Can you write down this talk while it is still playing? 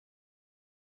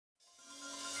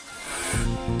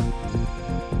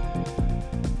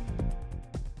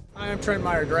I'm Trent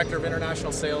Meyer, Director of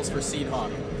International Sales for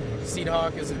Seedhawk.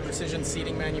 Seedhawk is a precision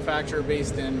seeding manufacturer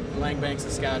based in Langbank,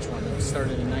 Saskatchewan. It was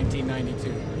started in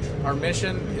 1992. Our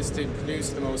mission is to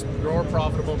produce the most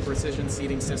grower-profitable precision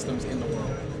seeding systems in the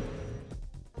world.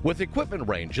 With equipment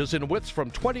ranges in widths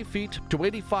from 20 feet to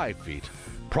 85 feet,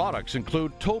 products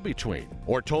include tow-between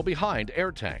or tow-behind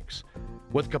air tanks,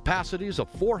 with capacities of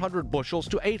 400 bushels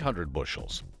to 800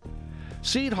 bushels.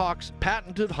 Seedhawk's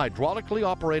patented hydraulically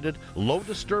operated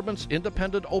low-disturbance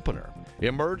independent opener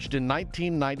emerged in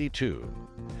 1992,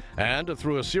 and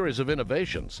through a series of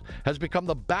innovations has become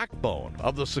the backbone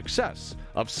of the success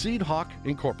of Seedhawk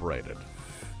Incorporated.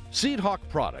 Seedhawk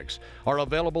products are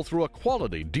available through a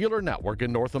quality dealer network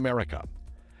in North America.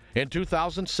 In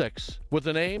 2006, with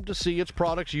an aim to see its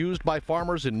products used by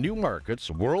farmers in new markets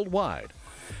worldwide,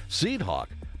 Seedhawk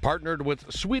partnered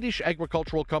with Swedish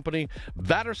agricultural company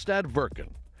Vaderstad-Verken,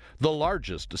 the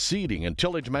largest seeding and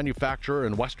tillage manufacturer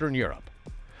in Western Europe.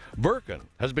 Verken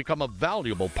has become a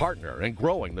valuable partner in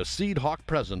growing the Seedhawk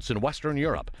presence in Western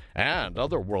Europe and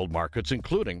other world markets,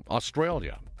 including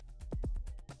Australia.